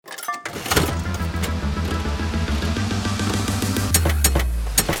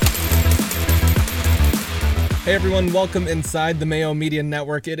Hey everyone, welcome inside the Mayo Media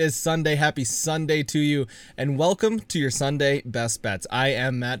Network. It is Sunday. Happy Sunday to you, and welcome to your Sunday Best Bets. I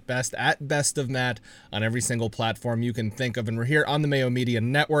am Matt Best at Best of Matt on every single platform you can think of, and we're here on the Mayo Media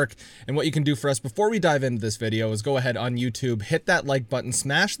Network. And what you can do for us before we dive into this video is go ahead on YouTube, hit that like button,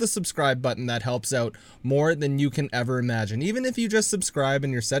 smash the subscribe button. That helps out more than you can ever imagine. Even if you just subscribe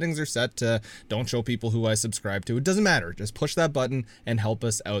and your settings are set to don't show people who I subscribe to, it doesn't matter. Just push that button and help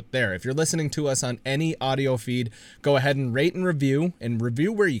us out there. If you're listening to us on any audio feed, go ahead and rate and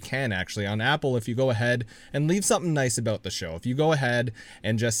review where you can. Actually, on Apple, if you go ahead and leave something nice about the show, if you go ahead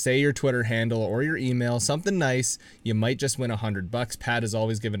and just say your Twitter handle or your email, something nice, you might just win $100. Pat is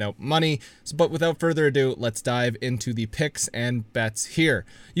always giving out money. But without further ado, let's dive into the picks and bets here.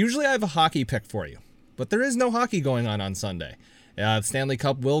 Usually I have a hockey pick for you, but there is no hockey going on Sunday. The Stanley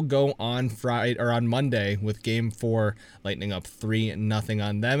Cup will go on Friday or on Monday with Game 4, Lightning up 3-0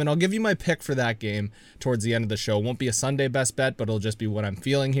 on them, and I'll give you my pick for that game towards the end of the show. It won't be a Sunday best bet, but it'll just be what I'm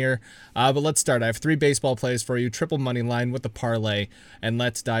feeling here. But let's start. I have 3 baseball plays for you, triple money line with the parlay, and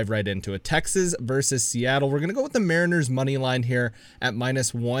let's dive right into it. Texas versus Seattle. We're gonna go with the Mariners money line here at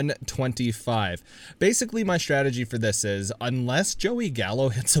 -125. Basically, my strategy for this is unless Joey Gallo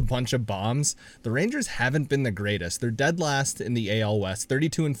hits a bunch of bombs, the Rangers haven't been the greatest. They're dead last in the AL West,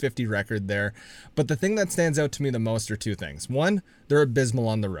 32-50 record there. But the thing that stands out to me the most are 2 things. One, they're abysmal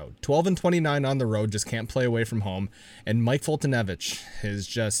on the road. 12-29 on the road, just can't play away from home. And Mike Foltynewicz is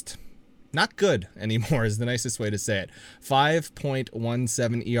just not good anymore is the nicest way to say it.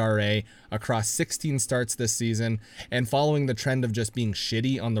 5.17 ERA across 16 starts this season, and following the trend of just being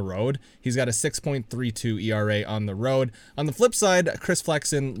shitty on the road, he's got a 6.32 ERA on the road. On the flip side, Chris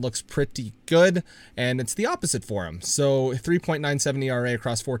Flexen looks pretty good, and it's the opposite for him. So 3.97 ERA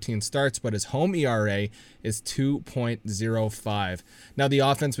across 14 starts, but his home ERA is 2.05. Now the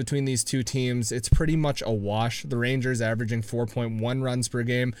offense between these two teams, it's pretty much a wash. The Rangers averaging 4.1 runs per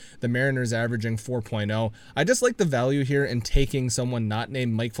game, the Mariners averaging 4.0. I just like the value here in taking someone not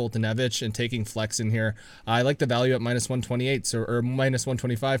named Mike Foltynewicz and taking Flexen here. I like the value at -128, or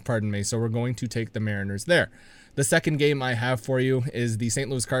 -125, pardon me. So we're going to take the Mariners there. The second game I have for you is the St.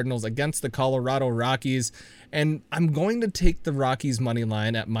 Louis Cardinals against the Colorado Rockies, and I'm going to take the Rockies money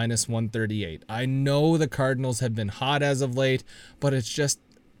line at -138. I know the Cardinals have been hot as of late, but it's just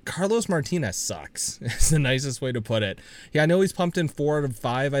Carlos Martinez sucks. It's the nicest way to put it. Yeah, I know he's pumped in 4 out of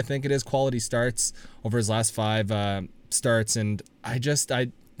 5, I think it is, quality starts over his last 5 starts, and I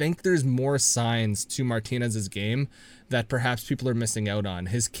think there's more signs to Martinez's game that perhaps people are missing out on.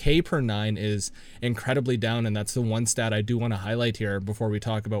 His K per 9 is incredibly down, and that's the one stat I do want to highlight here before we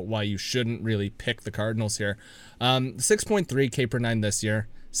talk about why you shouldn't really pick the Cardinals here. 6.3 K per 9 this year,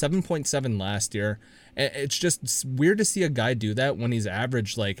 7.7 last year. It's just weird to see a guy do that when he's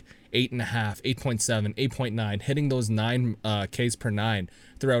averaged like 8.5, 8.7, 8.9, hitting those 9 Ks per 9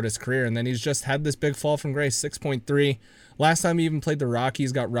 throughout his career, and then he's just had this big fall from grace, 6.3. Last time he even played the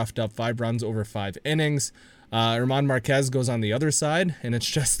Rockies, got roughed up, 5 runs over 5 innings. German Marquez goes on the other side, and it's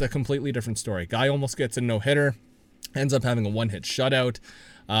just a completely different story. Guy almost gets a no-hitter, ends up having a 1-hit shutout,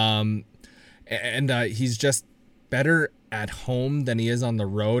 and he's just better at home than he is on the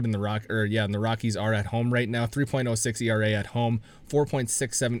road. And the Rockies are at home right now. 3.06 ERA at home,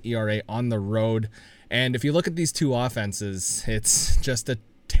 4.67 ERA on the road. And if you look at these two offenses, it's just a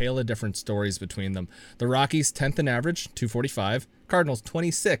tale of different stories between them. The Rockies 10th in average, 245. Cardinals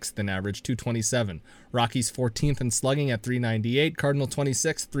 26th in average, 227. Rockies 14th in slugging at 398. Cardinal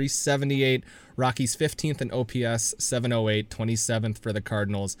 26th, 378. Rockies 15th in OPS, 708. 27th for the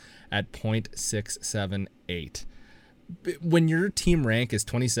Cardinals at .678. When your team rank is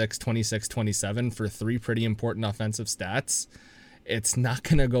 26, 26, 27 for 3 pretty important offensive stats, it's not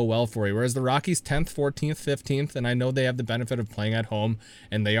going to go well for you. Whereas the Rockies 10th, 14th, 15th, and I know they have the benefit of playing at home,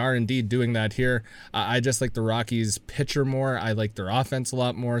 and they are indeed doing that here. I just like the Rockies pitcher more. I like their offense a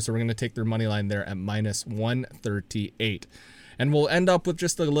lot more, so we're going to take their money line there at -138. And we'll end up with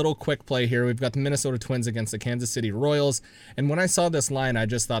just a little quick play here. We've got the Minnesota Twins against the Kansas City Royals. And when I saw this line, I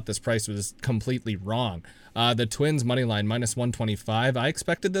just thought this price was completely wrong. The Twins money line, -125. I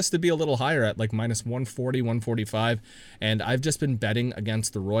expected this to be a little higher at like -140, 145. And I've just been betting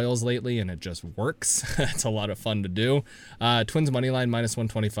against the Royals lately, and it just works. It's a lot of fun to do. Twins money line,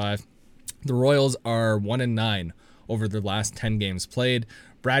 -125. The Royals are 1-9 over their last 10 games played.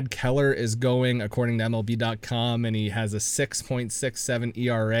 Brad Keller is going, according to MLB.com, and he has a 6.67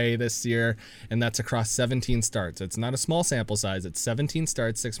 ERA this year, and that's across 17 starts. It's not a small sample size. It's 17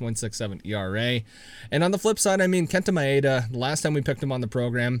 starts, 6.67 ERA. And on the flip side, I mean, Kenta Maeda, the last time we picked him on the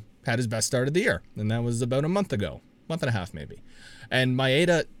program, had his best start of the year, and that was about a month ago, month and a half maybe. And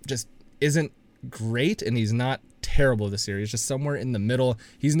Maeda just isn't great and he's not terrible this year. He's just somewhere in the middle.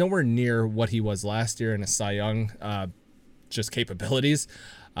 He's nowhere near what he was last year in a Cy Young just capabilities.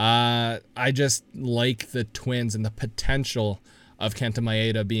 I just like the Twins and the potential of Kenta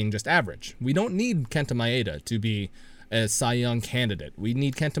Maeda being just average. We don't need Kenta Maeda to be a Cy Young candidate. We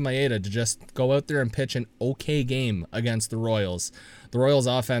need Kenta Maeda to just go out there and pitch an okay game against the Royals. The Royals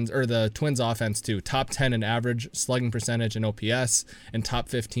offense, or the Twins offense too, top 10 in average slugging percentage and OPS, and top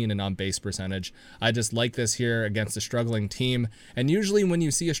 15 in on-base percentage. I just like this here against a struggling team. And usually when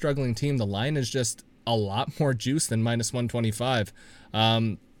you see a struggling team, the line is just a lot more juice than -125.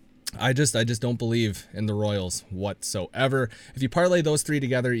 I just don't believe in the Royals whatsoever. If you parlay those three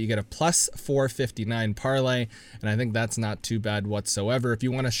together, you get a +459 parlay, and I think that's not too bad whatsoever. If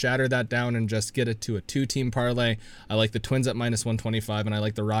you want to shatter that down and just get it to a 2-team parlay, I like the Twins at -125, and I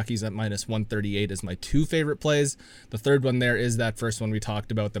like the Rockies at -138 as my two favorite plays. The third one there is that first one we talked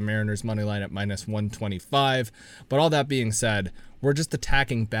about, the Mariners money line at -125. But all that being said, we're just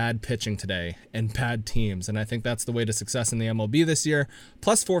attacking bad pitching today and bad teams, and I think that's the way to success in the MLB this year.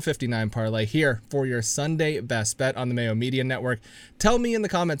 +459 parlay here for your Sunday best bet on the Mayo Media Network. Tell me in the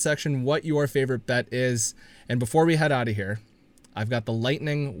comment section what your favorite bet is. And before we head out of here, I've got the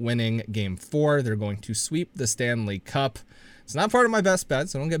Lightning winning Game 4. They're going to sweep the Stanley Cup. It's not part of my best bet,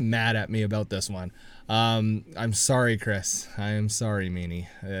 so don't get mad at me about this one. I'm sorry, Chris. I am sorry, Meanie.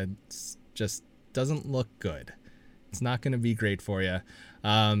 It just doesn't look good. It's not going to be great for you.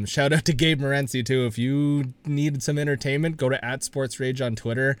 Shout out to Gabe Morency, too. If you needed some entertainment, go to @SportsRage on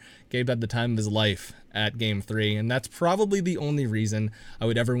Twitter. Gabe had the time of his life at Game 3, and that's probably the only reason I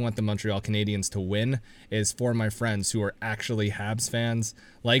would ever want the Montreal Canadiens to win, is for my friends who are actually Habs fans,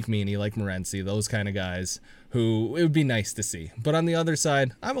 like Meanie, like Morency, those kind of guys, who it would be nice to see. But on the other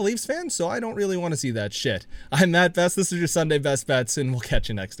side, I'm a Leafs fan, so I don't really want to see that shit. I'm Matt Best. This is your Sunday Best Bets, and we'll catch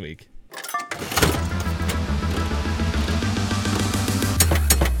you next week.